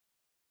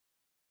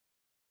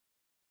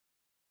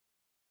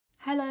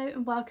Hello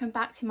and welcome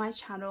back to my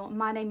channel.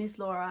 My name is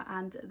Laura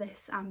and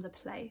this am The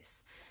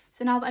Place.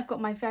 So now that I've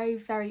got my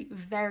very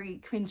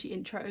cringy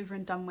intro over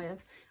and done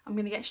with, I'm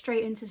going to get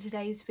straight into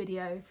today's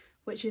video,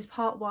 which is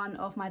part one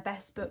of my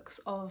best books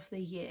of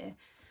the year.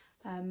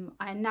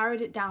 I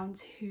narrowed it down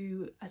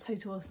to a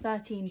total of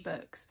 13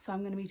 books, so I'm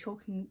going to be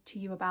talking to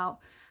you about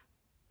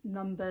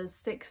numbers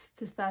 6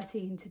 to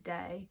 13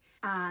 today,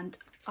 and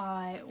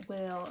I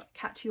will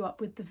catch you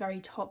up with the very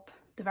top,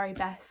 the very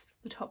best,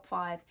 the top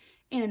 5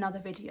 in another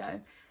video.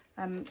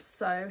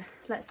 So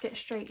let's get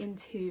straight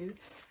into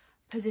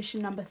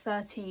position number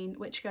 13,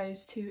 which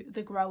goes to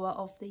The Grower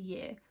of the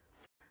Year.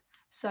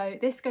 So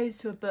this goes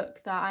to a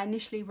book that I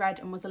initially read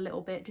and was a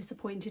little bit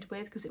disappointed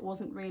with because it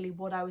wasn't really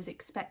what I was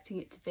expecting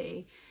it to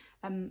be.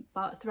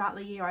 But throughout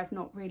the year I've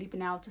not really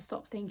been able to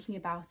stop thinking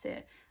about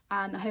it,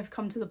 and I have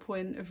come to the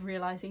point of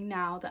realising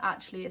now that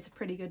actually it's a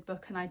pretty good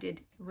book and I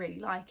did really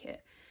like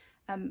it.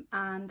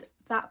 And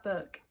that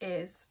book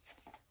is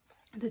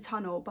The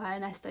Tunnel by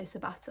Ernesto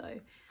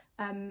Sabato.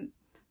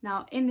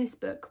 Now in this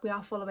book we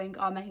are following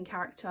our main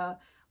character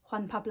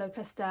Juan Pablo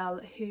Castel,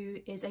 who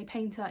is a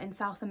painter in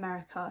South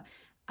America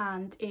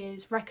and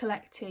is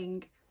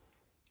recollecting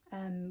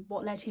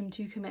what led him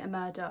to commit a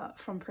murder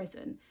from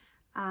prison.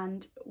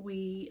 And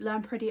we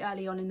learn pretty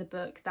early on in the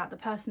book that the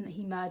person that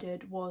he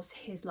murdered was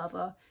his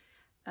lover,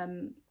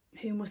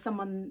 whom was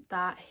someone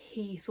that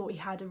he thought he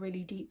had a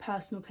really deep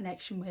personal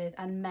connection with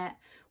and met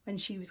when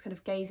she was kind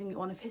of gazing at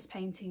one of his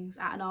paintings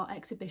at an art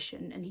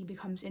exhibition, and he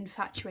becomes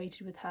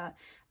infatuated with her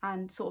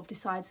and sort of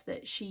decides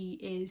that she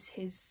is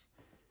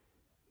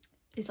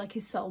like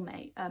his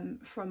soulmate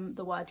from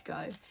the word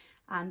go.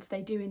 And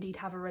they do indeed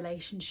have a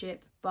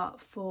relationship,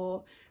 but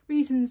for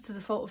reasons to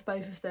the fault of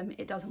both of them,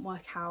 it doesn't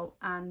work out.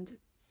 And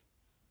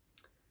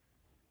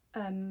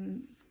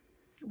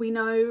we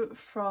know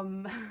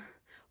from,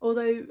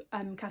 although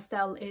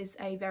Castel is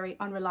a very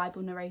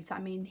unreliable narrator, I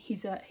mean,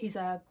 he's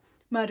a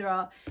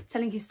murderer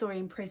telling his story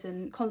in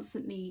prison,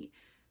 constantly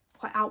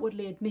quite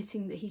outwardly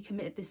admitting that he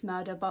committed this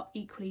murder, but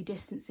equally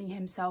distancing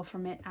himself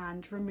from it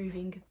and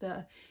removing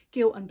the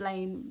guilt and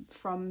blame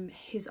from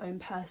his own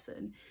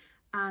person.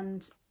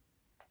 And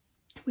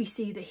we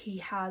see that he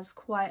has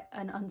quite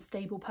an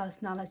unstable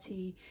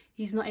personality.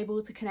 He's not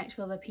able to connect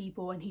with other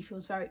people and he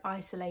feels very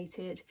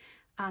isolated,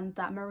 and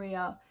that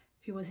Maria,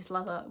 who was his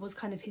lover, was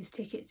kind of his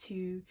ticket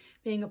to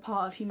being a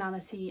part of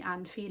humanity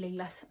and feeling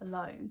less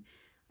alone.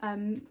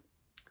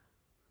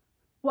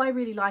 What I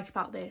really like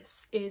about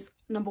this is,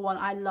 number one,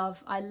 I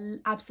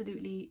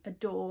absolutely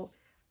adore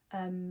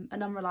an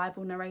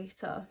unreliable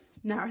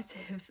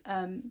narrative.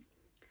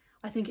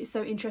 I think it's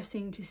so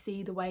interesting to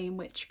see the way in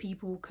which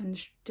people can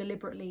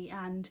deliberately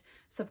and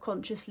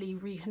subconsciously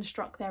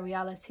reconstruct their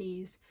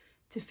realities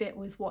to fit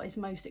with what is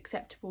most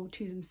acceptable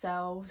to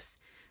themselves,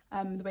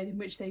 the way in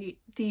which they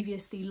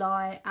deviously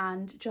lie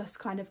and just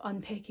kind of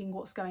unpicking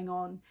what's going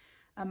on.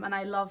 And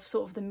I love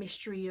sort of the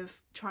mystery of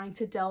trying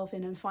to delve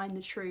in and find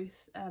the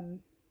truth,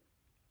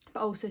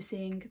 but also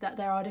seeing that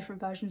there are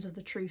different versions of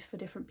the truth for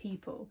different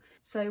people.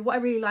 So what I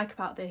really like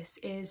about this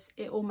is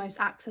it almost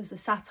acts as a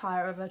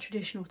satire of a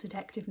traditional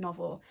detective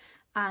novel,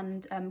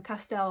 and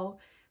Castel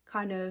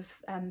kind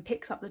of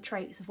picks up the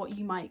traits of what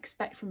you might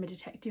expect from a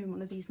detective in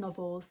one of these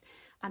novels,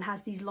 and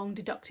has these long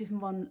deductive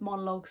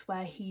monologues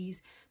where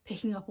he's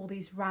picking up all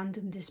these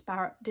random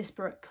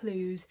disparate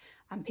clues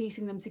and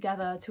piecing them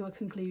together to a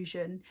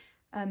conclusion,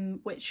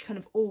 which kind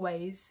of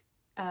always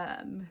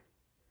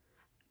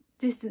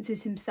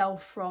distances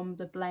himself from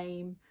the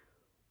blame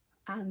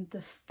and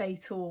the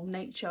fatal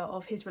nature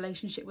of his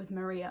relationship with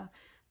Maria.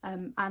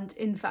 And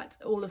in fact,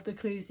 all of the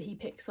clues that he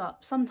picks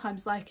up,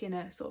 sometimes like in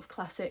a sort of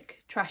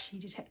classic trashy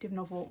detective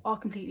novel, are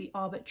completely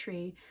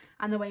arbitrary,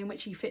 and the way in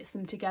which he fits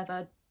them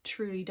together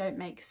truly don't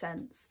make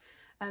sense.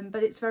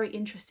 But it's very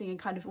interesting and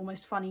kind of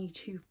almost funny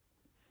to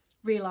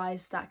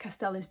realise that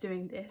Castel is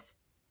doing this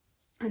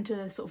and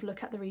to sort of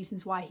look at the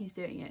reasons why he's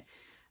doing it.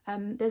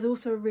 There's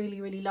also a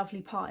really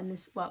lovely part in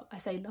this, well, I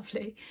say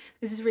lovely,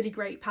 this is a really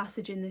great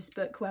passage in this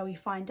book where we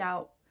find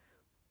out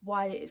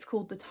why it's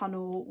called The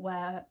Tunnel,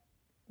 where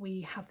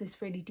we have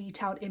this really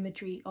detailed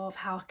imagery of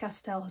how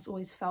Castel has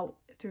always felt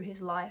through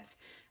his life,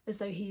 as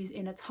though he's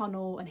in a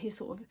tunnel and his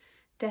sort of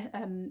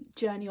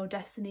journey or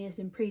destiny has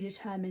been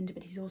predetermined,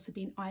 but he's also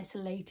been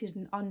isolated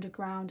and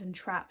underground and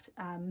trapped.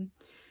 And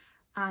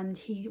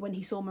when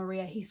he saw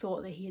Maria, he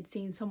thought that he had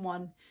seen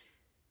someone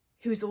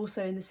who was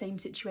also in the same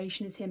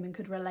situation as him and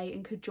could relate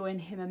and could join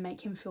him and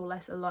make him feel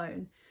less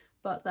alone.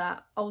 But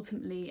that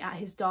ultimately at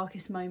his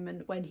darkest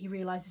moment, when he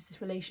realises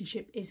this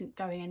relationship isn't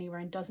going anywhere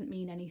and doesn't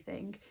mean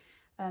anything,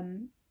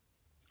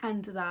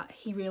 and that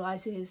he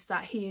realises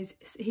that he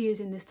is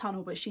in this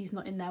tunnel but she's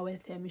not in there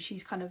with him, and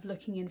she's kind of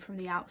looking in from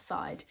the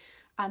outside.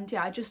 And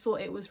yeah, I just thought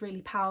it was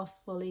really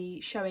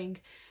powerfully showing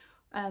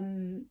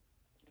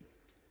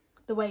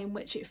the way in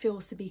which it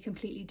feels to be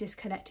completely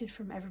disconnected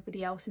from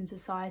everybody else in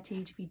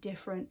society, to be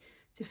different,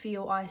 to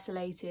feel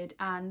isolated,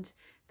 and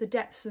the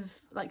depth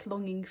of like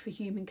longing for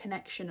human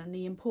connection and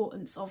the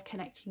importance of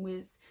connecting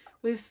with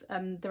with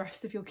the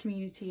rest of your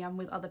community and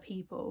with other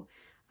people.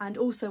 And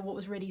also what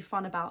was really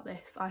fun about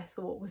this, I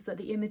thought, was that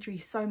the imagery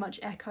so much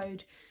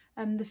echoed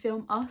the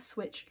film Us,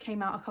 which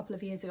came out a couple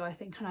of years ago, I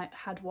think, and I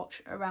had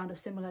watched around a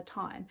similar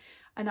time.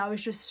 And I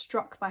was just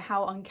struck by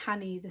how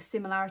uncanny the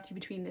similarity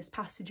between this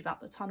passage about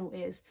the tunnel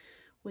is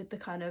with the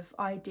kind of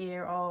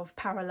idea of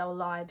parallel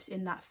lives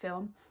in that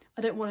film.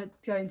 I don't want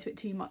to go into it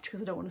too much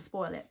because I don't want to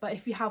spoil it, but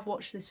if you have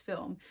watched this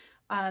film,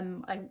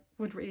 I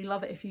would really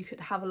love it if you could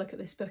have a look at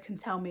this book and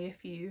tell me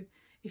if you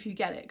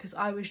get it, because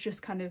I was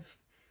just kind of,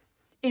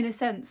 in a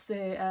sense,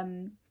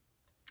 the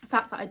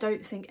fact that I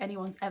don't think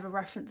anyone's ever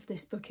referenced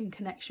this book in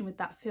connection with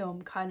that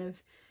film kind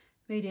of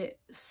made it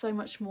so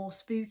much more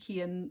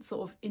spooky and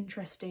sort of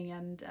interesting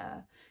and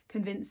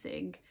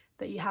convincing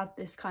that you had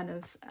this kind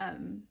of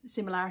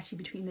similarity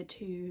between the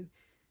two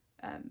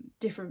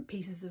different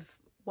pieces of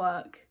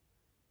work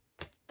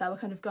that were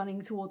kind of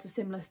gunning towards a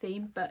similar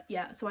theme. But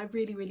yeah, so I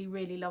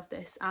really love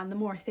this, and the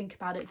more I think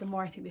about it, the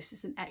more I think this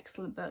is an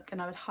excellent book,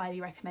 and I would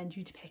highly recommend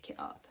you to pick it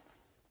up.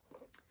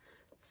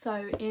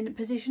 So in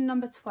position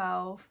number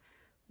 12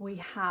 we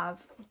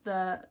have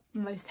the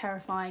most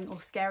terrifying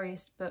or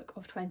scariest book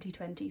of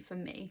 2020 for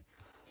me,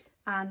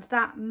 and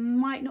that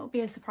might not be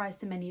a surprise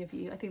to many of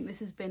you. I think this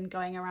has been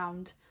going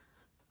around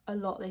a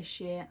lot this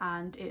year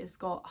and it has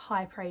got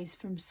high praise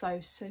from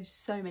so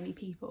many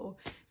people,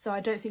 so I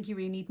don't think you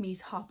really need me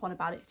to harp on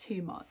about it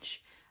too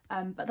much.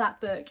 But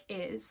that book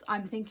is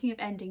I'm Thinking of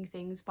Ending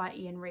Things by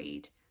Ian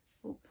Reid.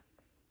 Oop,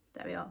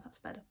 there we are, that's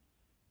better.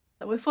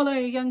 We're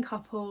following a young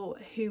couple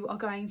who are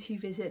going to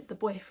visit the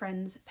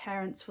boyfriend's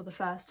parents for the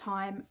first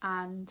time,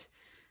 and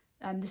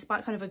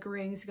despite kind of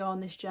agreeing to go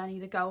on this journey,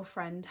 the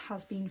girlfriend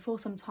has been for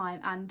some time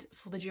and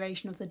for the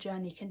duration of the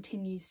journey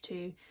continues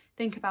to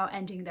think about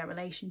ending their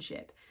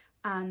relationship.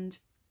 And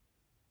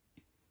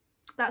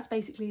that's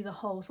basically the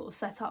whole sort of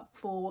setup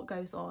for what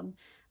goes on,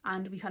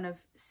 and we kind of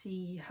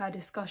see her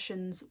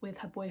discussions with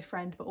her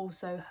boyfriend, but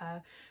also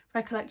her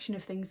recollection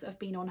of things that have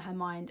been on her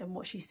mind and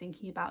what she's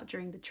thinking about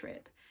during the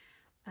trip.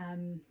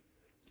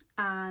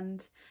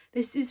 And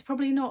this is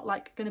probably not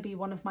like going to be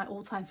one of my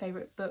all-time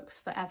favourite books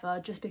forever,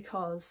 just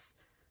because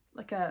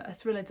like a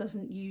thriller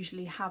doesn't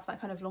usually have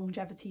that kind of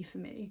longevity for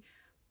me,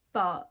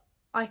 but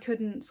I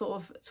couldn't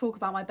sort of talk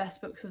about my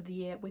best books of the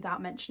year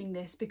without mentioning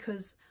this,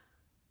 because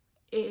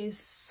it is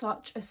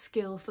such a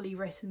skillfully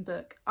written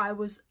book. I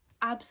was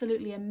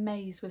absolutely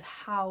amazed with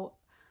how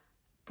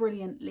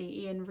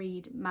brilliantly Ian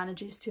Reid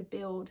manages to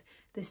build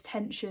this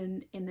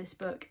tension in this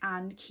book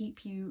and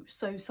keep you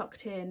so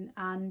sucked in,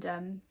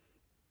 and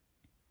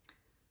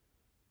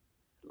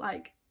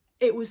like,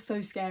 it was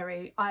so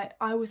scary.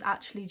 I was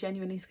actually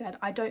genuinely scared.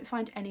 I don't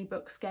find any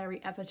book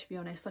scary ever, to be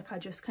honest. Like, I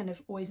just kind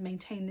of always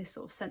maintain this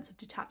sort of sense of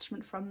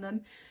detachment from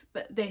them,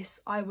 but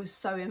this, I was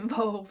so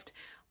involved.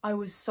 I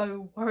was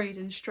so worried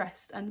and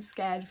stressed and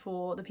scared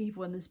for the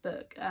people in this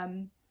book.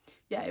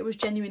 Yeah, it was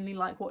genuinely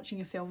like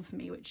watching a film for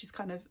me, which is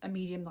kind of a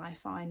medium that I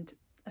find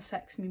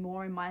affects me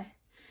more in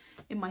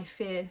my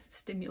fear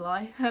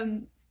stimuli.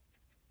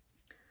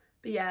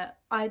 But yeah,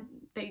 I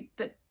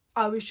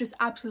was just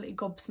absolutely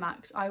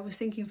gobsmacked. I was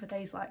thinking for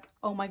days like,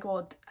 oh my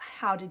god,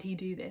 how did he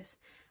do this?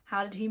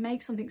 How did he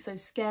make something so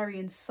scary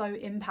and so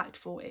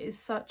impactful? It is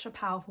such a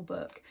powerful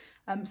book.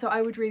 So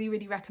I would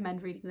really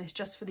recommend reading this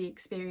just for the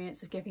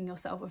experience of giving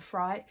yourself a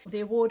fright.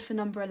 The award for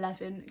number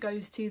 11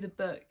 goes to the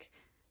book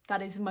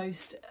that is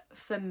most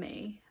for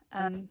me.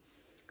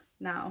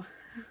 Now,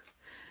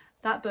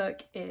 that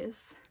book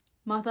is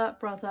Mother,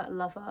 Brother,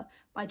 Lover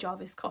by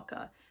Jarvis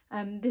Cocker.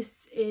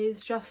 This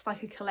is just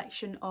like a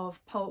collection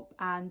of Pulp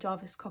and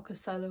Jarvis Cocker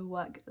solo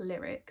work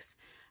lyrics,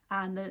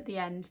 and then at the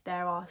end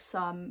there are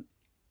some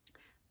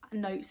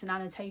notes and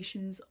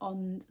annotations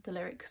on the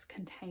lyrics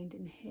contained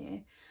in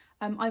here.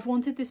 I've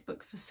wanted this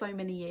book for so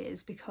many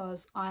years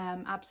because I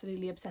am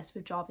absolutely obsessed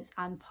with Jarvis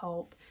and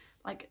Pulp.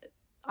 Like,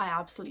 I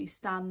absolutely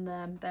stan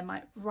them. They're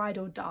my ride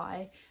or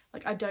die.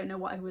 Like, I don't know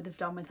what I would have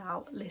done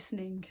without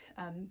listening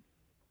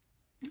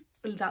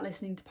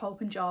to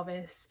Pulp and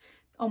Jarvis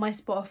on my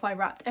Spotify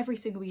Wrapped every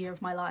single year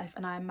of my life,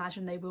 and I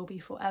imagine they will be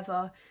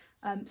forever.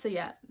 So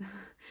yeah,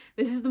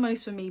 this is the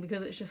most for me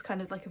because it's just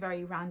kind of like a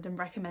very random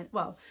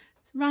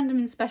random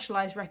and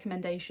specialised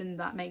recommendation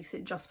that makes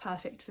it just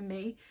perfect for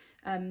me.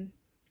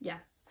 Yeah,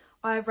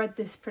 I've read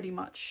this pretty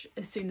much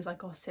as soon as I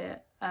got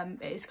it.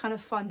 It's kind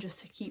of fun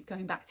just to keep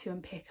going back to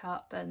and pick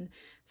up, and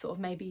sort of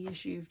maybe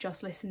as you've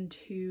just listened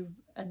to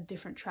a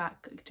different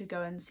track to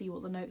go and see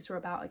what the notes are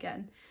about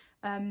again.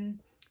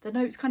 The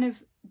notes kind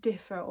of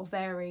differ or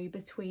vary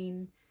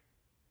between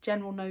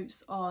general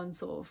notes on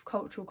sort of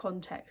cultural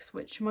context,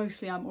 which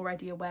mostly I'm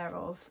already aware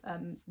of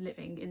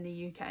living in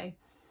the UK.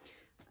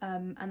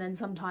 And then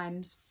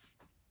sometimes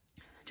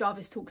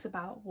Jarvis talks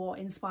about what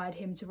inspired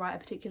him to write a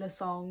particular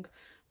song.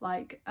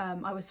 Like,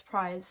 I was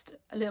surprised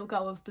A Little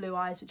Girl with Blue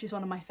Eyes, which is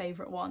one of my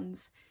favourite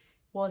ones,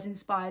 was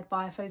inspired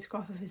by a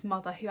photograph of his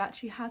mother who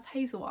actually has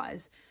hazel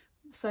eyes.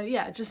 So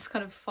yeah, just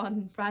kind of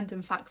fun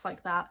random facts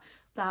like that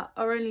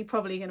are only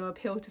probably going to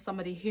appeal to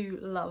somebody who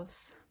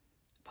loves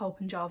Pulp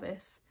and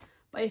Jarvis.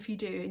 But if you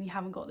do and you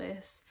haven't got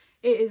this,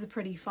 it is a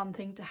pretty fun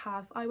thing to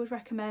have. I would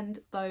recommend,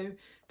 though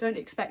don't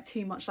expect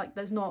too much. Like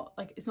there's not,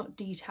 like, it's not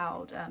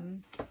detailed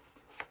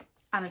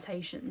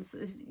annotations.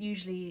 There's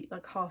usually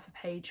like half a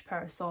page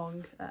per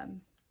song.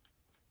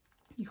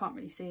 You can't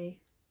really see,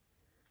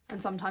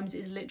 and sometimes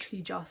it's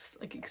literally just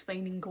like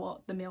explaining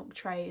what the milk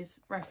tray is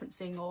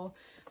referencing, or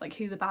like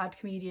who the bad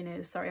comedian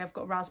is. Sorry, I've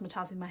got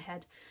razzmatazz in my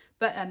head.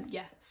 But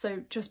yeah,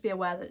 so just be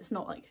aware that it's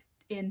not like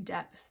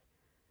in-depth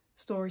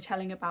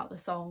storytelling about the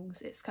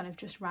songs. It's kind of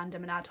just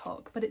random and ad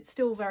hoc, but it's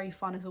still very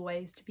fun as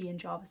always to be in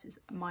Jarvis's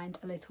mind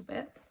a little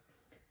bit.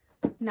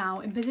 Now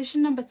in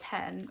position number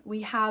 10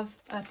 we have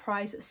a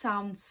prize that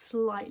sounds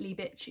slightly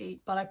bitchy,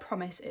 but I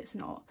promise it's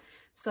not.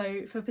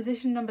 So for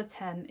position number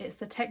 10, it's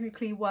the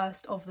technically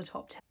worst of the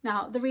top 10.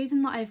 Now the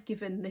reason that I've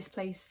given this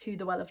place to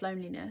The Well of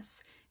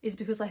Loneliness is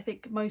because I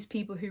think most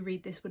people who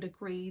read this would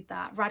agree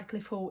that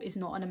Radclyffe Hall is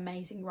not an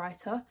amazing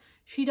writer.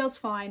 She does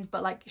fine,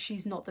 but like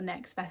she's not the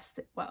next best,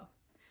 well,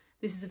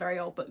 this is a very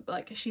old book, but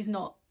like she's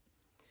not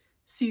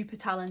super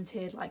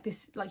talented. Like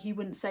this, like you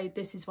wouldn't say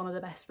this is one of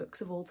the best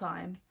books of all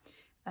time.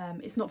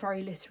 It's not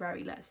very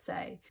literary, let's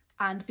say.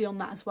 And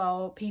beyond that as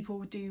well,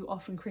 people do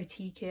often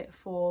critique it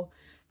for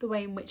the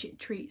way in which it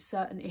treats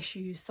certain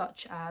issues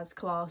such as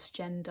class,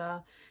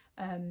 gender,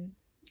 and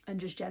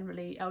just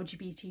generally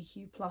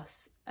LGBTQ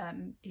plus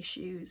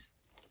issues.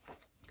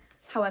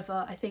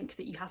 However, I think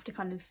that you have to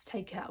kind of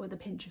take it with a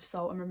pinch of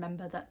salt and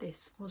remember that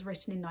this was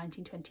written in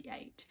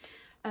 1928.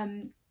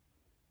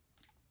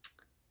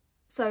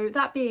 So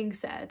that being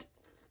said,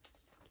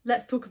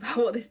 let's talk about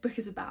what this book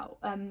is about.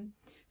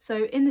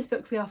 So in this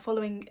book we are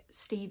following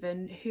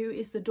Stephen, who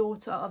is the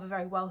daughter of a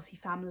very wealthy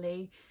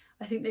family.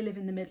 I think they live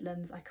in the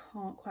Midlands, I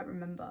can't quite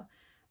remember.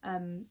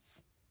 And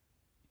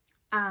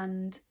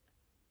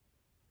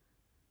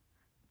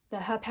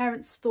her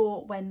parents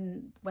thought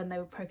when they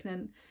were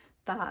pregnant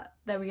that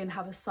they were going to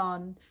have a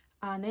son,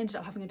 and they ended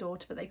up having a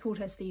daughter, but they called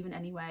her Stephen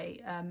anyway.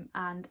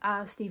 And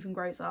as Stephen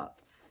grows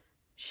up,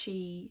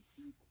 she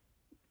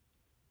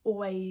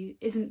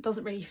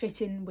doesn't really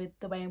fit in with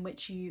the way in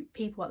which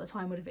people at the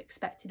time would have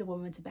expected a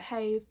woman to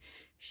behave.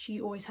 She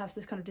always has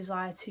this kind of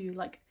desire to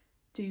like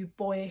do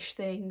boyish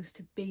things,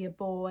 to be a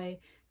boy,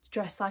 to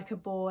dress like a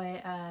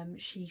boy.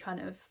 She kind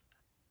of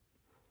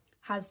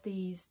has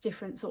these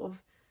different sort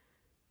of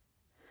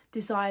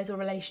desires or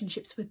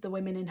relationships with the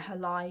women in her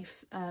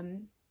life.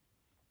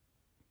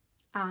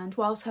 And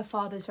whilst her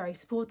father's very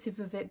supportive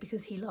of it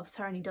because he loves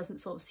her and he doesn't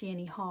sort of see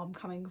any harm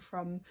coming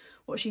from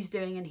what she's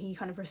doing, and he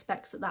kind of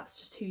respects that that's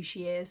just who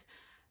she is,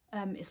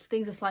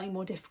 things are slightly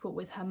more difficult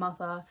with her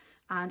mother,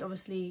 and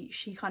obviously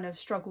she kind of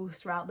struggles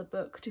throughout the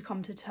book to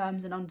come to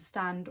terms and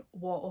understand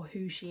what or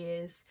who she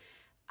is,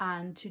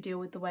 and to deal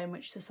with the way in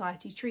which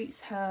society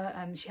treats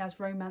her. She has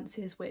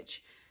romances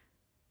which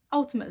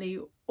ultimately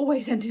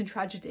always end in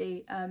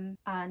tragedy,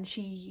 and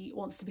she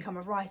wants to become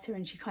a writer,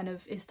 and she kind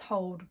of is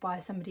told by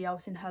somebody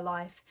else in her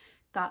life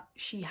that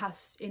she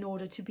has, in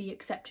order to be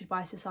accepted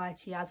by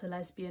society as a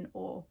lesbian,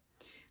 or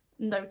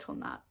note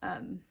on that,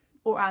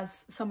 or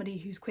as somebody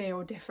who's queer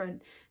or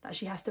different, that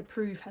she has to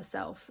prove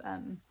herself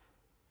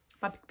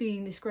by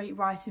being this great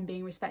writer and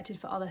being respected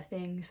for other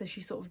things. So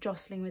she's sort of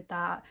jostling with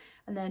that.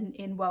 And then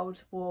in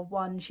World War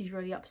I she's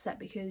really upset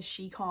because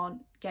she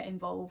can't get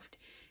involved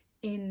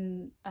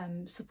in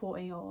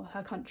supporting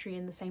her country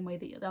in the same way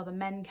that the other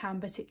men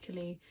can.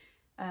 Particularly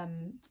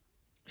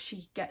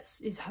she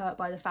is hurt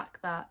by the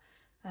fact that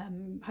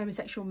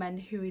homosexual men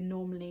who are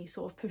normally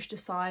sort of pushed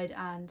aside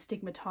and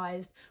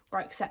stigmatized were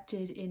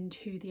accepted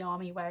into the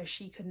army, whereas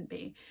she couldn't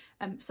be.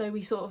 So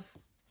we sort of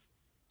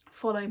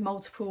follow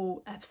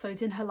multiple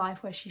episodes in her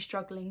life where she's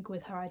struggling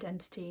with her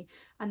identity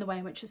and the way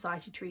in which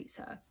society treats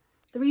her.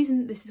 The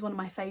reason this is one of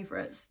my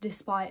favourites,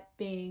 despite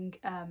being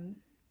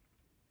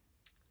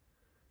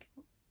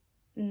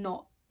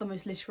not the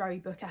most literary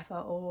book ever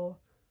or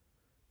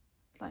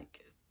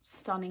like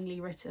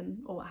stunningly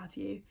written or what have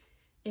you,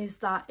 is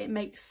that it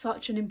makes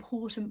such an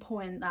important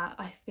point that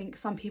I think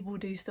some people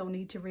do still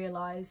need to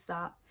realise,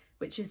 that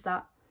which is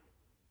that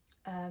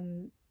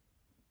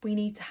we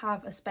need to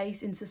have a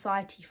space in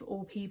society for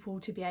all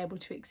people to be able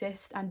to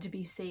exist and to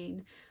be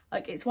seen.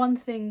 Like, it's one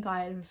thing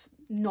kind of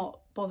not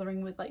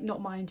bothering with, like not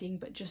minding,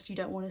 but just you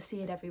don't want to see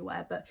it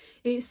everywhere, but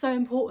it's so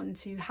important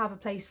to have a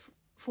place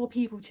for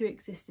people to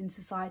exist in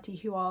society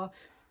who are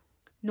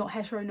not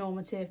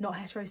heteronormative, not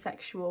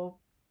heterosexual,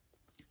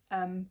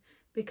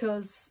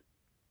 because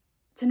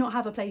to not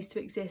have a place to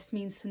exist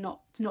means to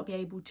not be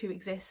able to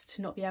exist,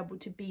 to not be able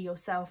to be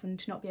yourself, and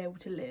to not be able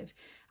to live.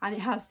 And it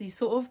has these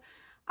sort of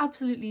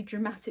absolutely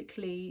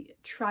dramatically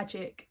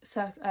tragic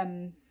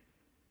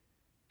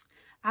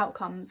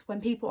outcomes when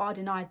people are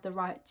denied the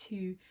right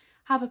to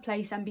have a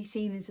place and be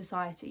seen in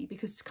society,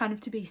 because kind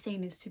of to be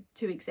seen is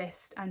to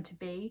exist and to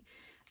be.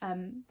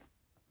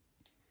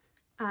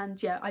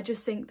 And yeah, I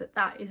just think that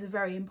that is a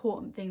very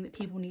important thing that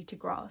people need to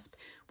grasp,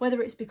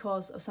 whether it's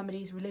because of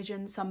somebody's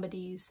religion,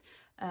 somebody's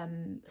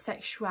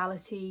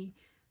sexuality,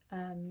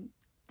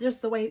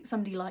 just the way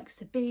somebody likes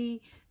to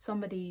be,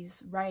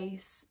 somebody's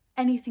race,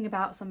 anything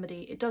about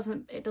somebody, it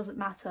doesn't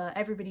matter.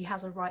 Everybody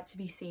has a right to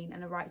be seen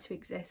and a right to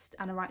exist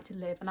and a right to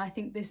live. And I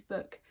think this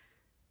book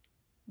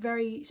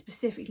very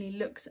specifically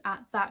looks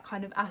at that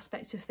kind of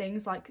aspect of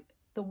things, like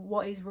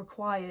what is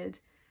required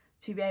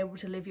to be able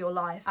to live your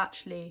life.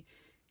 Actually,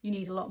 you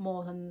need a lot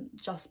more than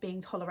just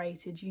being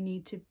tolerated. You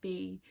need to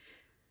be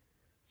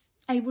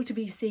able to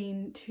be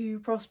seen, to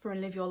prosper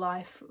and live your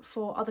life,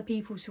 for other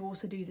people to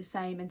also do the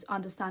same and to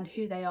understand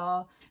who they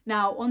are.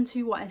 Now,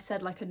 onto what I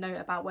said, like a note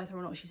about whether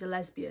or not she's a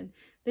lesbian.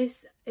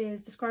 This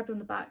is described on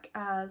the back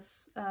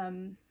as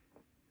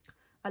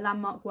a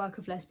landmark work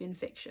of lesbian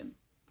fiction.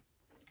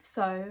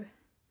 So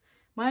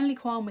my only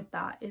qualm with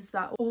that is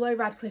that although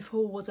Radclyffe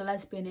Hall was a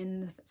lesbian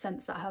in the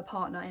sense that her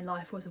partner in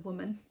life was a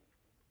woman,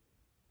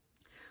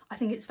 I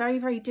think it's very,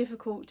 very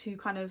difficult to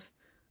kind of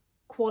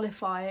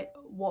qualify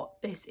what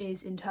this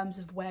is in terms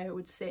of where it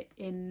would sit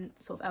in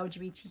sort of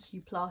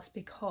LGBTQ+,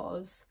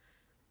 because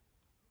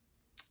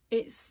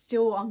it's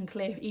still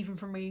unclear, even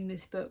from reading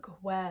this book,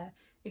 where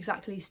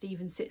exactly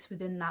Stephen sits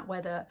within that,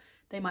 whether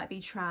they might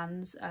be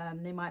trans,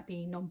 they might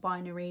be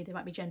non-binary, they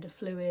might be gender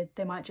fluid,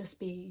 they might just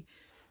be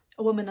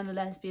a woman and a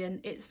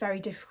lesbian. It's very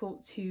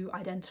difficult to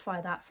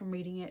identify that from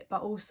reading it,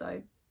 but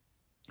also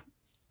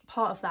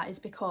part of that is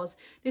because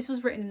this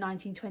was written in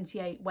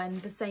 1928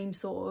 when the same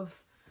sort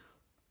of,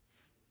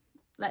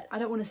 like, I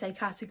don't want to say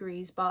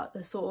categories, but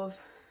the sort of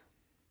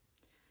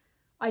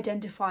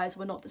identifiers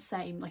were not the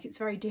same. Like, it's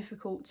very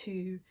difficult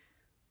to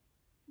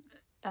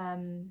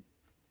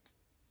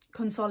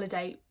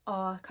consolidate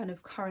our kind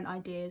of current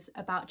ideas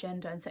about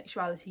gender and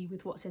sexuality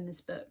with what's in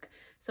this book.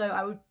 So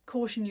I would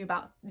caution you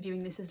about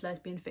viewing this as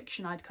lesbian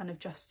fiction. I'd kind of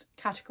just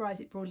categorise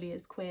it broadly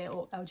as queer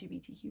or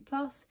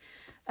LGBTQ+.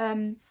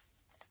 And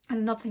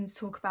another thing to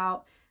talk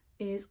about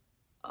is,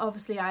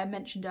 obviously I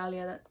mentioned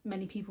earlier that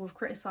many people have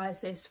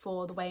criticised this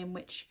for the way in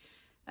which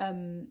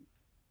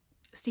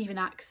Stephen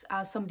acts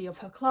as somebody of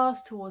her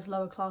class towards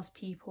lower class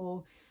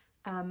people,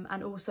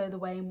 and also the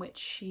way in which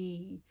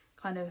she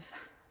kind of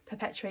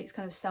perpetuates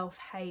kind of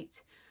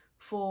self-hate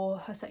for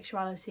her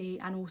sexuality,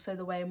 and also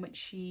the way in which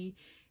she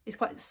is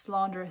quite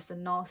slanderous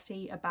and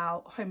nasty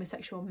about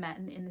homosexual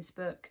men in this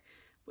book,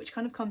 which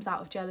kind of comes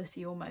out of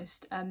jealousy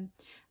almost. And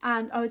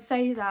I would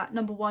say that,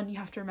 number one, you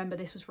have to remember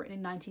this was written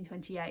in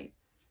 1928.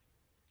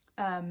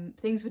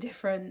 Things were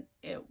different.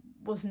 It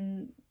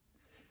wasn't,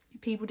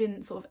 people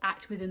didn't sort of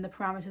act within the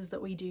parameters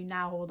that we do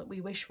now or that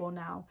we wish for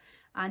now.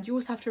 And you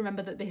also have to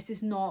remember that this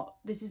is not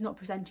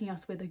presenting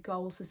us with a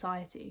goal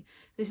society.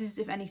 This is,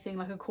 if anything,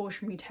 like a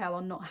cautionary tale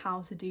on not how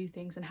to do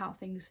things and how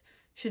things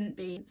shouldn't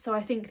be. So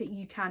I think that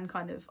you can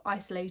kind of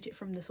isolate it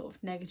from the sort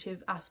of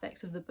negative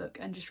aspects of the book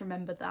and just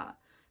remember that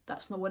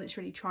that's not what it's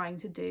really trying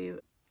to do.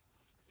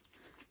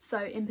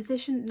 So in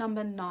position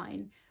number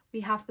 9,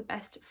 we have The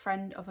Best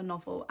Friend of a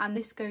Novel, and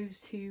this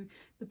goes to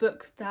the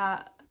book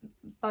that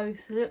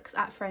both looks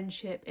at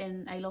friendship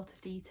in a lot of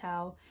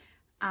detail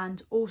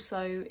and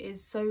also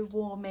is so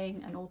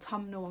warming and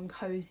autumnal and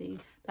cosy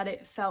that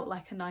it felt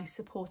like a nice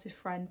supportive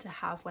friend to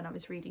have when I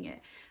was reading it.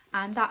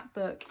 And that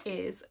book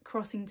is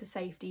Crossing to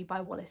Safety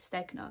by Wallace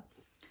Stegner.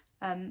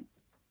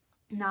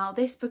 Now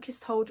this book is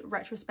told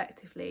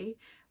retrospectively,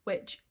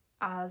 which,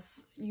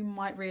 as you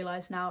might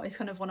realise now, is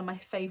kind of one of my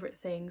favourite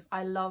things.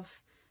 I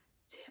love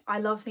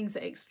things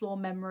that explore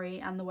memory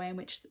and the way in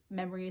which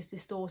memory is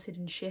distorted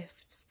and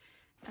shifts,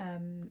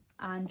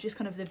 and just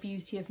kind of the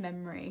beauty of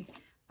memory.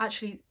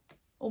 Actually,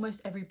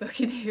 almost every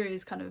book in here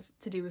is kind of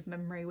to do with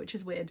memory, which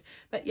is weird,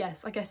 but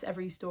yes, I guess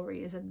every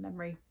story is in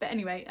memory. But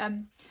anyway,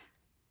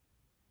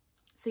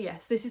 so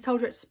yes, this is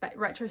told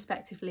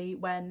retrospectively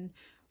when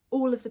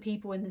all of the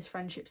people in this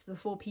friendship, so the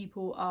 4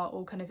 people, are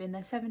all kind of in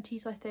their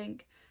 70s, I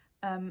think.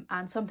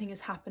 And something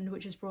has happened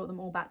which has brought them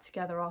all back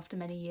together after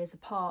many years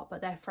apart,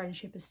 but their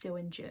friendship has still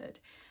endured.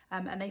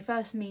 And they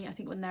first meet, I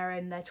think, when they're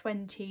in their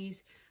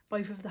 20s.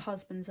 Both of the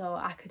husbands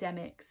are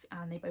academics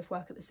and they both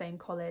work at the same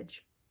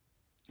college,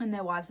 and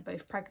their wives are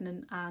both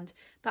pregnant, and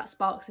that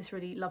sparks this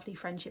really lovely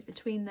friendship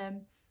between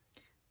them.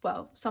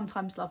 Well,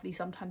 sometimes lovely,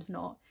 sometimes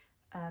not.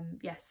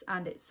 Yes,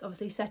 and it's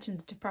obviously set in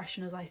the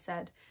Depression, as I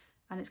said,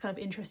 and it's kind of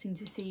interesting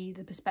to see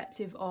the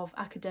perspective of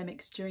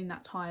academics during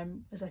that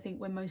time, as I think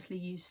we're mostly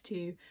used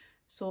to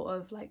sort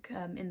of like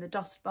in the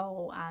Dust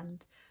Bowl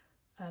and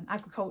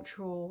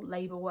agricultural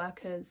labour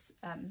workers.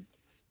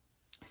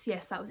 So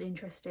yes, that was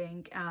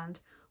interesting. And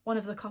one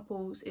of the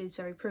couples is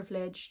very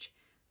privileged,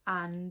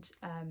 and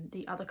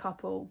the other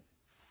couple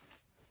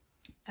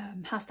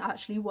has to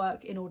actually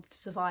work in order to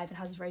survive and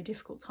has a very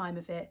difficult time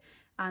of it.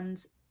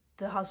 And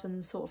the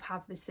husbands sort of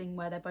have this thing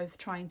where they're both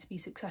trying to be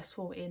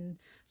successful in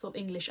sort of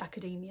English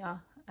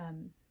academia,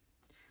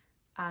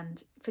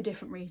 and for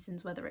different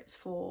reasons, whether it's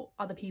for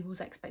other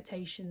people's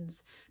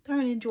expectations, their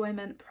own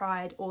enjoyment,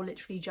 pride, or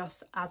literally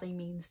just as a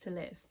means to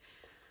live.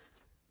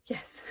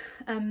 Yes,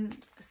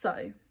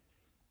 so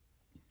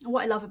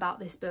what I love about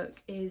this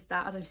book is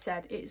that, as I've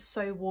said, it's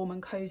so warm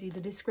and cosy. The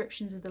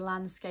descriptions of the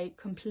landscape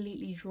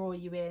completely draw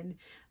you in,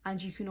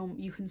 and you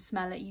can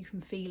smell it, you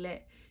can feel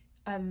it.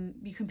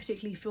 You can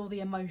particularly feel the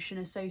emotion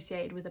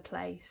associated with a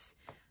place,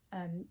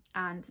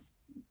 and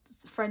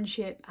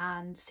friendship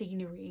and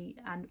scenery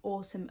and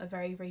autumn are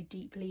very, very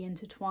deeply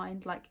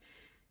intertwined. Like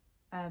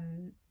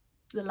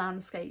the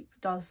landscape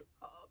does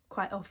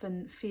quite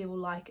often feel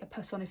like a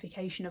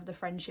personification of the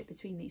friendship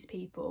between these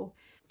people.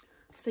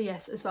 So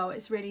yes, as well,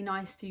 it's really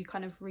nice to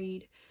kind of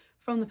read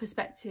from the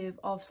perspective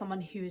of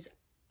someone who's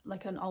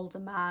like an older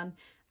man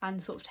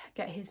and sort of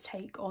get his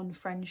take on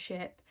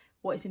friendship,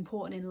 what is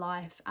important in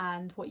life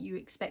and what you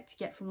expect to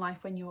get from life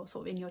when you're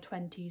sort of in your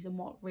 20s, and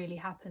what really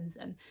happens,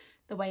 and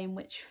the way in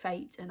which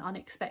fate and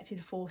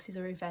unexpected forces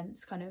or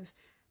events kind of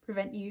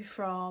prevent you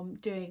from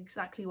doing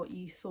exactly what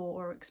you thought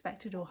or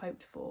expected or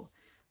hoped for.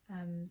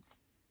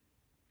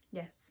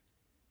 Yes.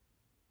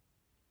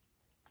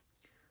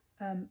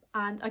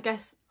 And I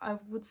guess I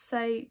would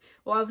say,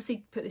 well, I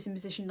obviously put this in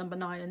position number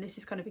 9, and this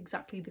is kind of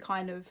exactly the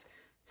kind of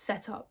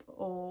setup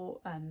or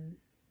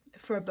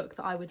for a book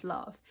that I would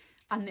love.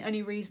 And the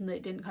only reason that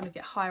it didn't kind of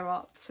get higher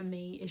up for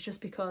me is just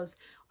because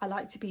I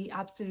like to be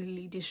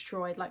absolutely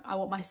destroyed. Like, I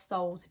want my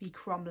soul to be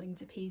crumbling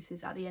to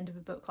pieces at the end of a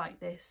book like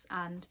this,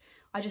 and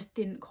I just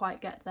didn't quite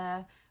get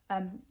there,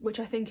 which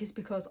I think is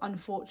because,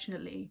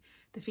 unfortunately,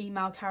 the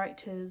female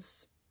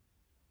characters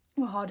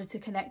were harder to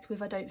connect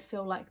with. I don't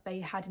feel like they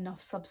had enough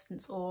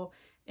substance or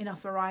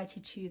enough variety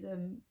to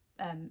them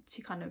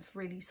to kind of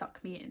really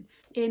suck me in.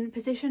 In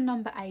position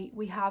number 8,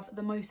 we have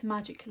the most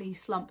magically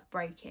slump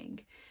breaking.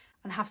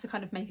 And I have to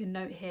kind of make a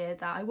note here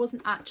that I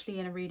wasn't actually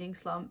in a reading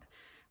slump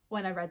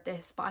when I read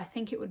this, but I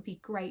think it would be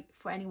great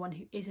for anyone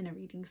who is in a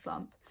reading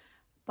slump.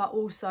 But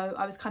also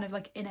I was kind of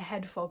like in a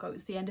head fog. It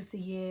was the end of the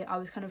year. I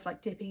was kind of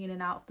like dipping in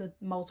and out of the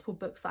multiple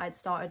books that I'd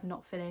started and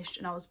not finished,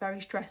 and I was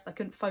very stressed. I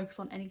couldn't focus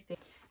on anything.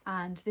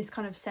 And this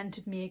kind of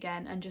centered me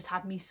again and just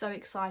had me so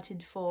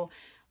excited for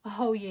a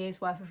whole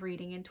year's worth of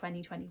reading in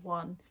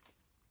 2021.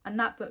 And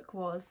that book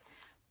was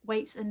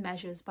Weights and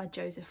Measures by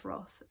Joseph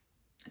Roth.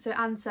 So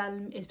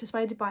Anselm is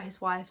persuaded by his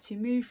wife to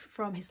move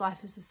from his life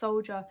as a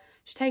soldier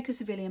to take a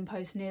civilian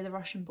post near the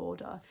Russian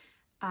border,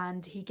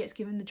 and he gets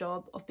given the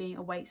job of being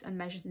a weights and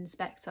measures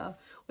inspector,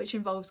 which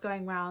involves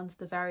going around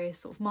the various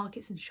sort of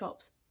markets and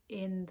shops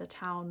in the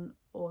town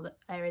or the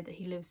area that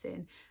he lives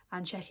in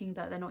and checking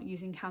that they're not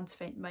using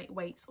counterfeit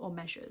weights or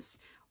measures.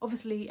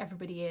 Obviously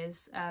everybody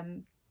is,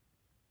 and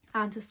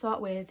to start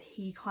with,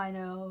 he kind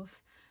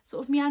of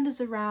sort of meanders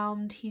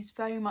around. He's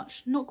very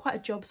much not quite a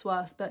job's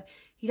worth, but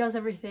he does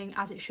everything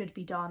as it should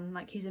be done.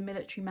 Like, he's a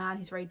military man,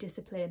 he's very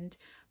disciplined,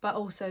 but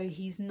also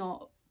he's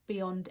not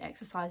beyond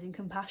exercising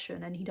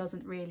compassion, and he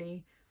doesn't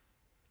really,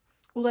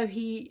 although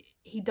he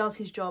does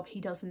his job,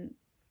 he doesn't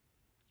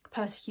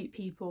persecute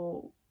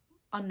people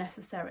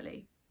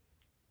unnecessarily.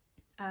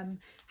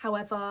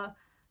 However,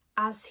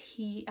 as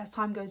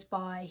time goes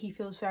by, he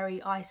feels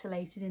very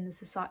isolated in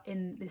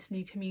this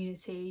new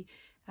community.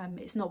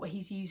 It's not what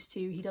he's used to.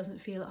 He doesn't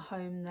feel at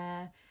home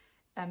there.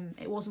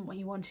 It wasn't what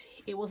he wanted.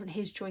 It wasn't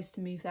his choice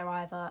to move there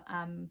either.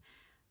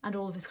 And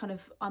all of this kind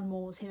of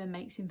unmoors him and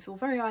makes him feel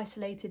very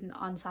isolated and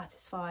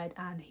unsatisfied,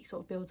 and he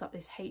sort of builds up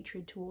this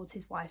hatred towards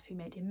his wife who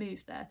made him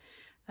move there.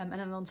 And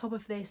then on top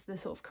of this, the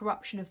sort of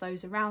corruption of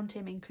those around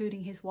him,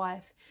 including his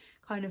wife,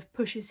 kind of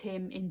pushes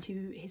him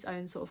into his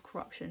own sort of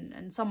corruption.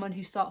 And someone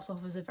who starts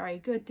off as a very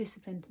good,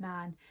 disciplined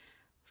man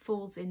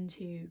falls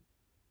into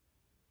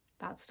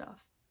bad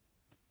stuff.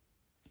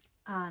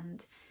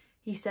 And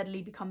he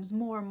steadily becomes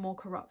more and more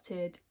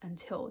corrupted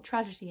until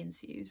tragedy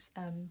ensues.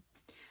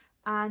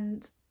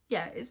 And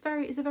yeah, it's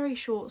a very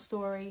short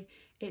story.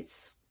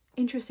 It's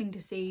interesting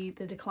to see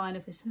the decline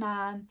of this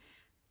man.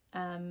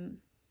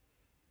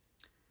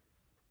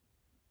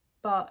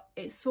 But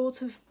it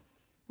sort of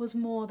was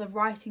more the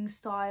writing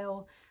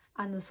style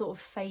and the sort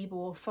of fable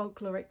or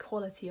folkloric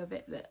quality of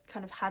it that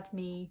kind of had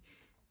me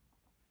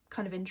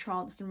kind of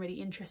entranced and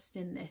really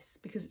interested in this,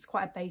 because it's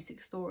quite a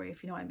basic story,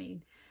 if you know what I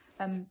mean.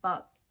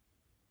 But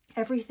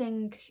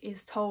everything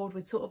is told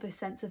with sort of this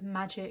sense of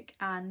magic,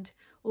 and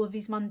all of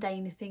these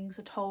mundane things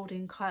are told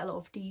in quite a lot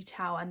of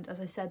detail, and as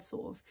I said,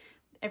 sort of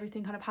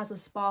everything kind of has a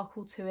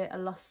sparkle to it, a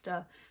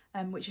luster,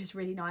 which is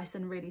really nice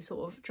and really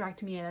sort of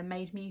dragged me in and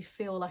made me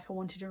feel like I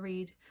wanted to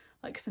read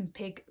like some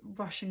big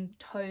Russian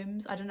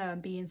tomes, I don't know,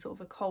 and be in sort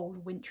of a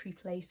cold, wintry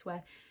place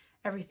where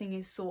everything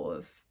is sort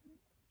of,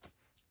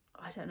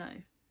 I don't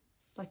know,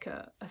 like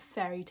a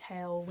fairy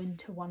tale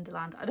winter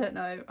wonderland. I don't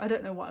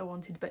know what I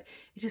wanted, but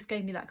it just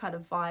gave me that kind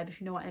of vibe, if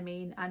you know what I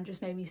mean, and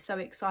just made me so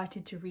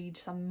excited to read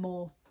some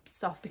more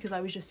stuff because I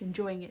was just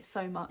enjoying it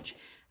so much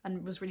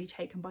and was really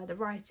taken by the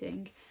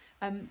writing.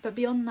 But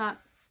beyond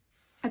that,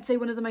 I'd say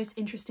one of the most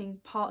interesting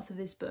parts of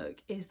this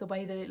book is the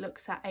way that it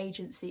looks at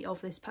agency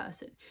of this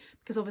person,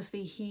 because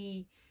obviously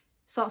he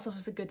starts off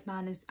as a good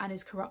man and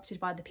is corrupted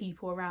by the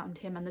people around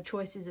him and the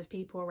choices of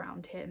people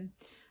around him.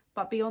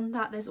 But beyond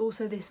that, there's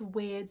also this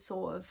weird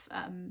sort of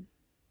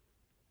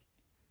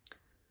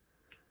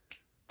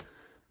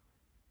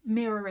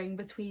mirroring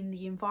between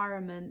the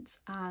environment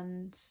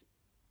and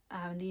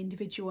the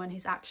individual and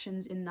his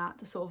actions, in that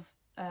the sort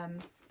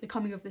of the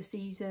coming of the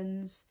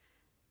seasons,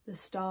 the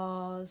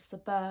stars, the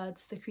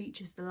birds, the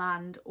creatures, the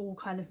land, all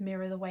kind of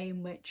mirror the way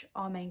in which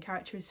our main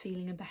character is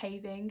feeling and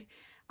behaving.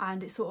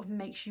 and it sort of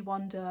makes you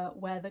wonder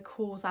where the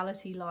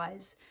causality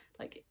lies.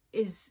 Like,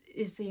 is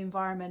the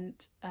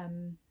environment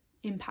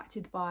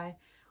impacted by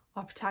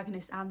our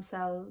protagonist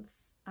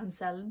Anselm's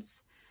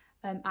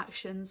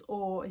actions,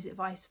 or is it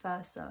vice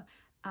versa?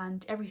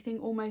 And everything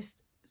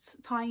almost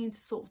tying into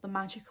sort of the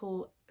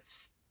magical,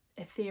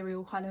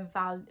 ethereal kind of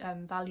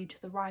value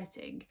to the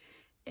writing.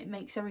 It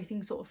makes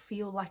everything sort of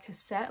feel like a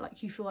set,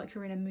 like you feel like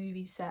you're in a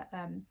movie set.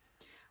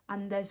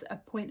 And there's a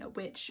point at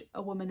which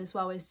a woman as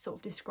well is sort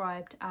of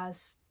described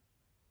as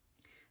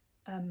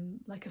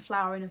like a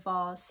flower in a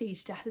vase,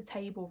 seated at a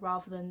table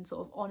rather than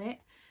sort of on it.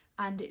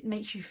 And it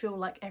makes you feel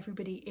like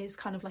everybody is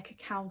kind of like a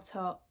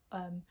counter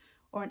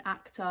or an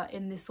actor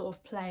in this sort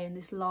of play, in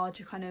this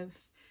larger kind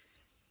of,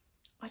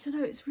 I don't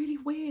know, it's really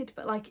weird,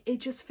 but like it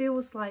just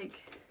feels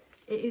like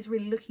it is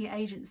really looking at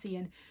agency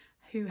and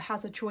who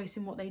has a choice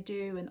in what they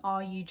do, and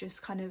are you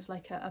just kind of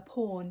like a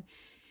pawn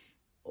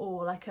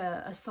or like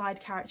a side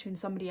character in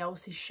somebody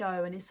else's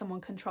show, and is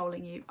someone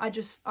controlling you? I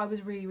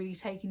was really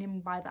taken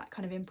in by that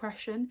kind of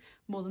impression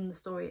more than the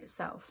story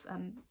itself.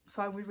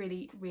 So I would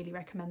really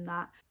recommend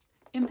that.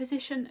 In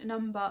position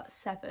number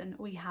 7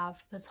 we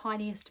have The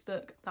Tiniest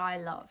Book That I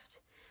Loved,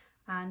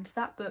 and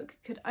that book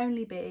could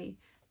only be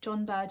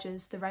John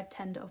Berger's The Red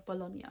Tenda of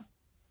Bologna.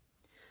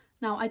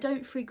 Now, I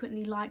don't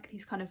frequently like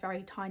these kind of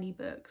very tiny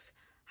books,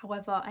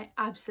 however I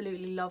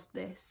absolutely loved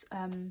this.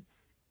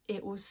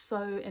 It was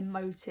so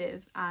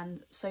emotive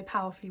and so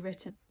powerfully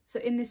written. So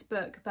in this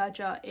book,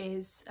 Berger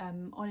is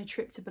on a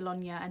trip to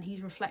Bologna, and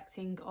he's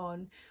reflecting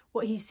on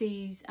what he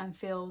sees and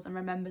feels and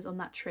remembers on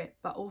that trip,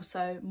 but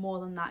also more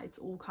than that, it's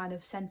all kind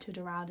of centred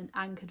around and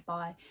anchored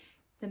by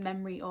the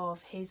memory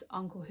of his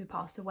uncle who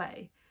passed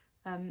away.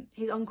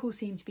 His uncle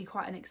seemed to be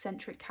quite an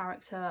eccentric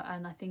character,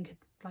 and I think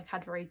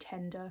had a very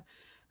tender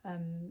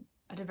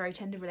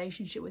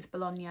relationship with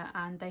Bologna,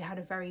 and they had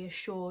a very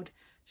assured,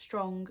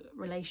 strong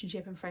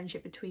relationship and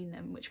friendship between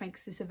them, which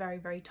makes this a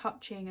very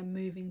touching and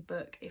moving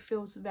book. It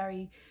feels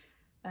very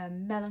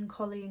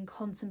melancholy and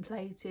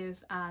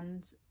contemplative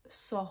and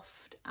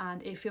soft,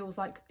 and it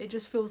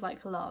just feels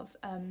like love.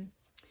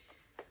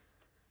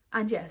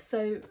 And yeah,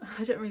 so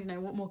I don't really know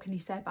what more can you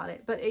say about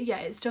it, but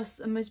it's just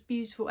the most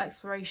beautiful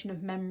exploration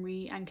of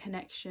memory and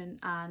connection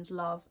and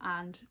love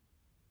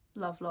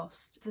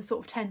lost. The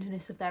sort of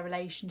tenderness of their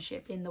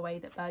relationship in the way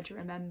that Berger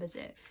remembers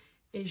it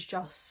is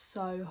just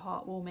so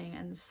heartwarming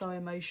and so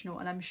emotional,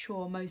 and I'm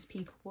sure most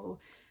people will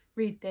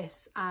read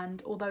this,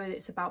 and although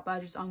it's about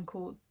Berger's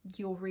uncle,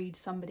 you'll read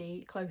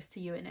somebody close to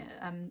you in it,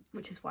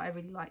 which is what I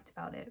really liked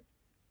about it.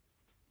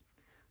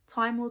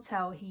 Time will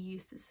tell, he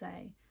used to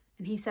say,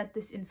 and he said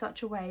this in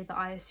such a way that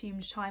I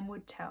assumed time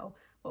would tell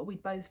what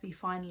we'd both be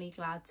finally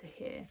glad to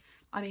hear.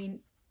 I mean,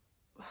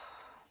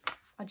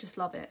 I just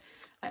love it.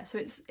 So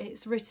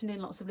it's written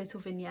in lots of little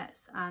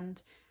vignettes,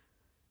 and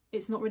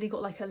it's not really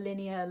got like a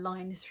linear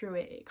line through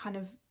it. It kind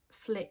of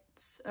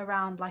flits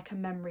around like a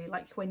memory,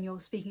 like when you're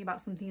speaking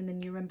about something and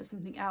then you remember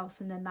something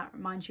else, and then that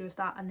reminds you of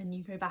that, and then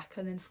you go back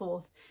and then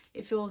forth.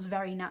 It feels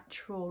very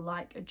natural,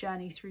 like a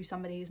journey through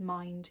somebody's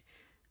mind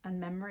and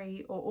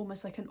memory, or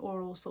almost like an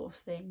oral sort of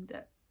thing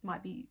that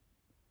might be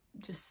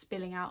just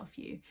spilling out of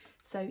you.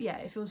 So yeah,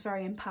 it feels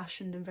very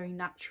impassioned and very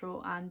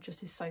natural, and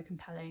just is so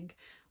compelling.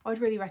 I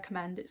would really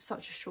recommend. It's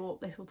such a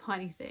short little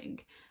tiny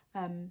thing.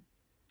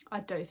 I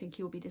don't think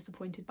you'll be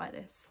disappointed by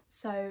this.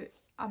 So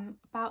I'm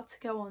about to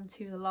go on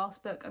to the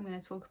last book I'm going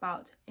to talk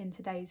about in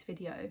today's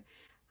video,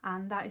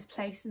 and that is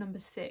place number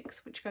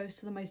 6, which goes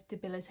to the most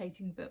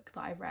debilitating book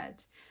that I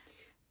read.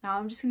 Now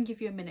I'm just going to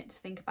give you a minute to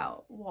think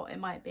about what it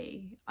might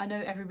be. I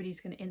know everybody's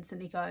going to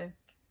instantly go,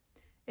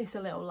 it's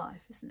A Little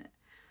Life, isn't it?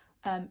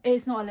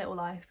 It's not A Little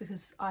Life,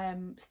 because I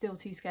am still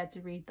too scared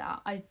to read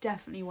that. I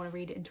definitely want to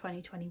read it in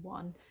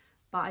 2021,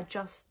 but I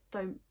just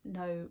don't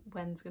know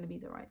when's going to be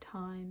the right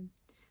time.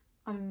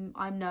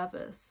 I'm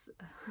nervous,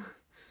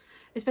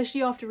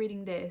 especially after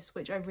reading this,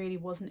 which I really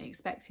wasn't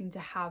expecting to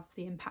have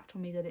the impact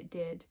on me that it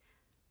did.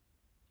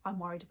 I'm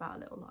worried about A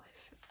Little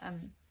Life.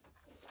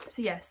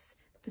 So yes,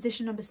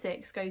 position number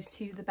 6 goes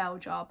to The Bell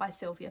Jar by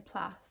Sylvia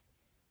Plath.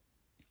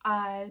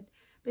 I'd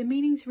been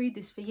meaning to read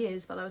this for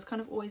years, but I was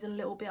kind of always a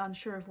little bit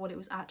unsure of what it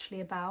was actually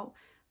about.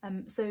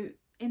 So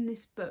in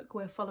this book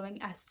we're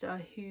following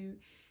Esther, who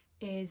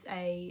is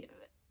a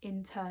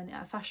intern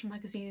at a fashion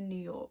magazine in New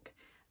York,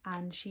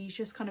 and she's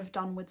just kind of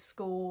done with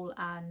school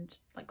and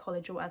like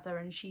college or whatever,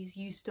 and she's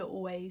used to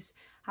always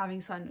having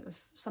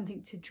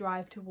something to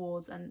drive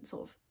towards and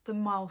sort of the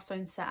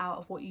milestone set out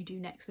of what you do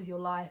next with your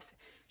life.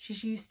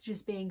 She's used to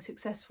just being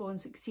successful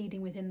and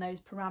succeeding within those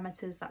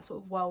parameters, that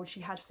sort of world she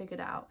had figured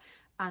out.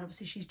 And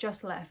obviously she's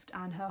just left,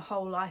 and her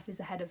whole life is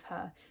ahead of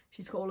her.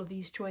 She's got all of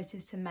these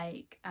choices to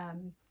make,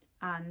 and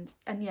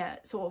yeah,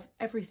 sort of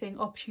everything,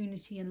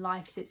 opportunity and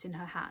life sits in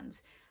her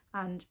hands.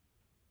 And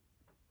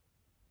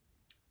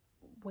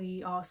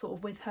we are sort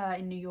of with her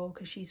in New York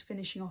as she's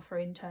finishing off her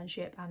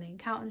internship and the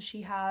encounters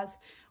she has.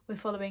 We're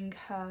following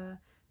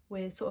her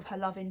with sort of her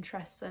love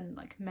interests and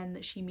like men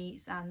that she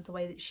meets, and the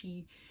way that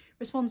she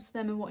responds to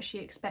them and what she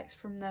expects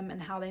from them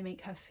and how they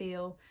make her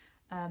feel.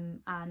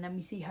 and then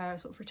we see her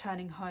sort of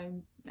returning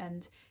home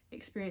and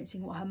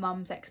experiencing what her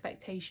mum's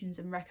expectations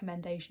and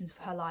recommendations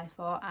for her life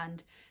are,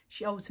 and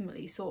she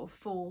ultimately sort of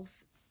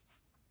falls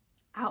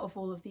out of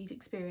all of these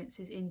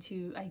experiences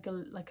into a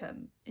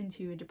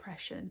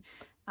depression,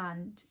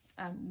 and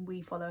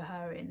we follow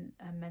her in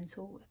a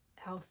mental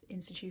health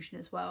institution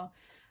as well,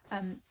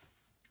 and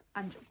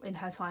in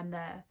her time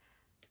there.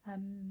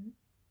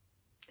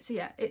 So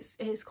yeah,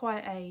 it's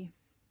quite a,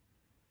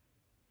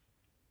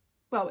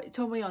 well,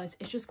 to be honest,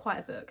 it's just quite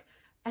a book.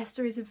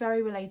 Esther is a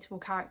very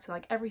relatable character.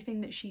 Like,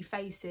 everything that she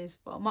faces,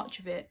 well, much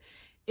of it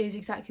is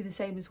exactly the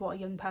same as what a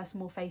young person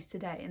will face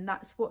today, and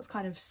that's what's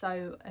kind of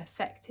so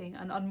affecting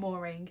and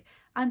unmooring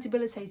and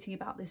debilitating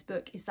about this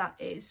book, is that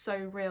it is so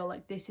real.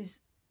 Like, this is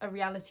a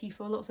reality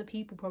for lots of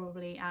people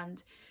probably,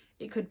 and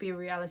it could be a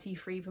reality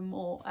for even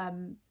more.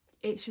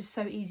 It's just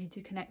so easy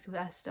to connect with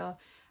Esther.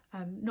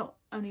 Not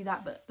only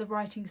that, but the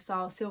writing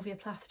style, Sylvia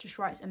Plath just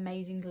writes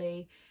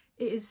amazingly.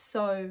 It is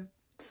so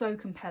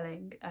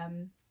compelling,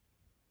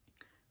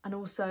 and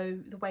also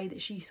the way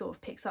that she sort of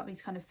picks up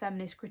these kind of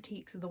feminist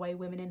critiques of the way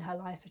women in her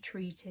life are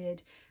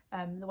treated,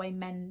 the way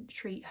men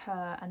treat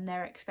her and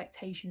their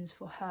expectations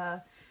for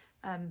her,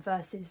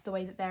 versus the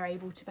way that they're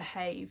able to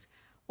behave.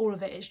 All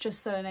of it is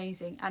just so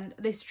amazing, and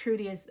this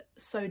truly is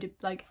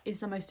is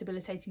the most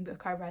debilitating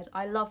book I read.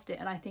 I loved it,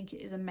 and I think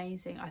it is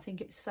amazing. I think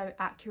it so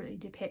accurately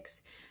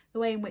depicts the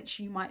way in which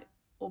you might,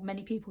 or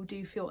many people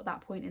do, feel at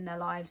that point in their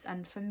lives.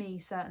 And for me,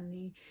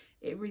 certainly,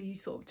 it really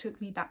sort of took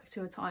me back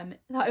to a time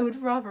that I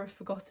would rather have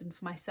forgotten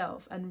for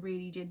myself, and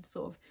really did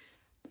sort of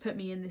put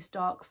me in this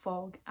dark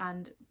fog,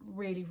 and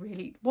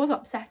really was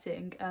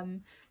upsetting.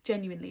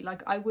 Genuinely,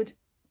 like, I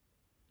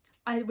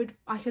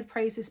could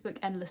praise this book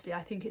endlessly.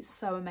 I think it's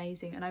so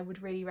amazing, and I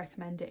would really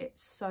recommend it.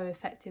 It's so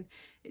effective,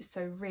 it's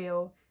so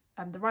real.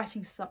 The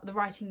writing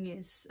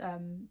is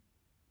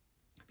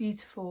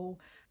beautiful.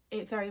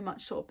 It very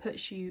much sort of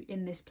puts you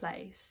in this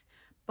place.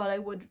 But I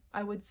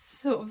would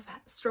sort of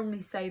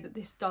strongly say that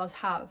this does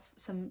have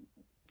some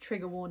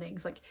trigger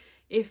warnings. Like,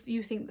 if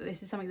you think that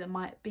this is something that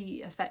might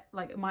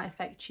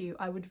affect you,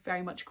 I would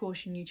very much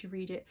caution you to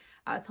read it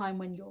at a time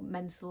when your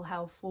mental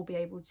health will be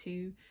able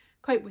to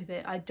cope with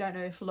it. I don't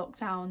know if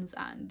lockdowns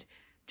and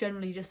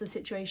generally just the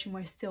situation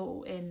we're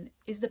still in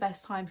is the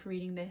best time for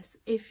reading this.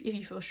 If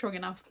you feel strong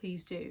enough,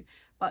 please do,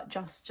 but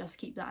just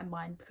keep that in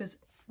mind, because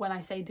when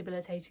I say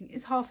debilitating,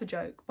 it's half a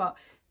joke, but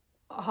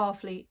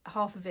half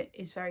of it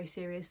is very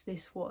serious.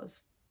 This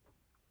was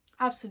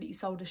absolutely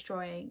soul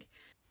destroying.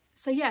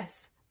 So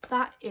yes,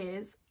 that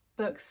is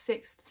book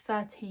 6 to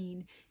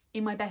 13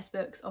 in my best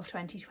books of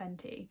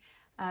 2020.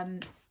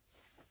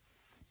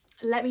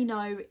 Let me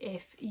know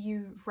if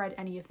you've read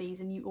any of these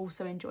and you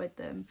also enjoyed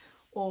them,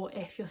 or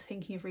if you're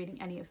thinking of reading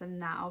any of them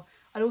now.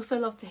 I'd also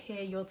love to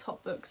hear your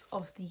top books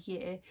of the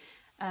year,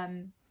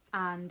 and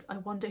I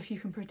wonder if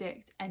you can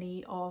predict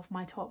any of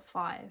my top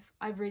 5.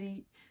 I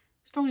really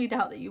strongly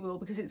doubt that you will,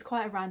 because it's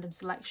quite a random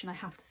selection, I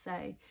have to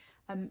say.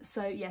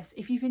 So yes,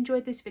 if you've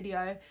enjoyed this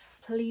video,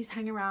 please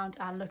hang around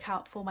and look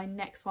out for my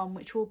next one,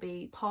 which will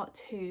be part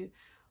 2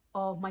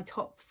 of my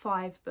top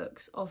 5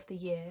 books of the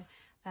year.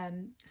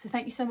 So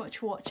thank you so much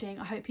for watching.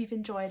 I hope you've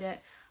enjoyed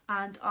it,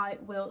 and I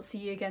will see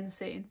you again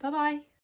soon. Bye bye.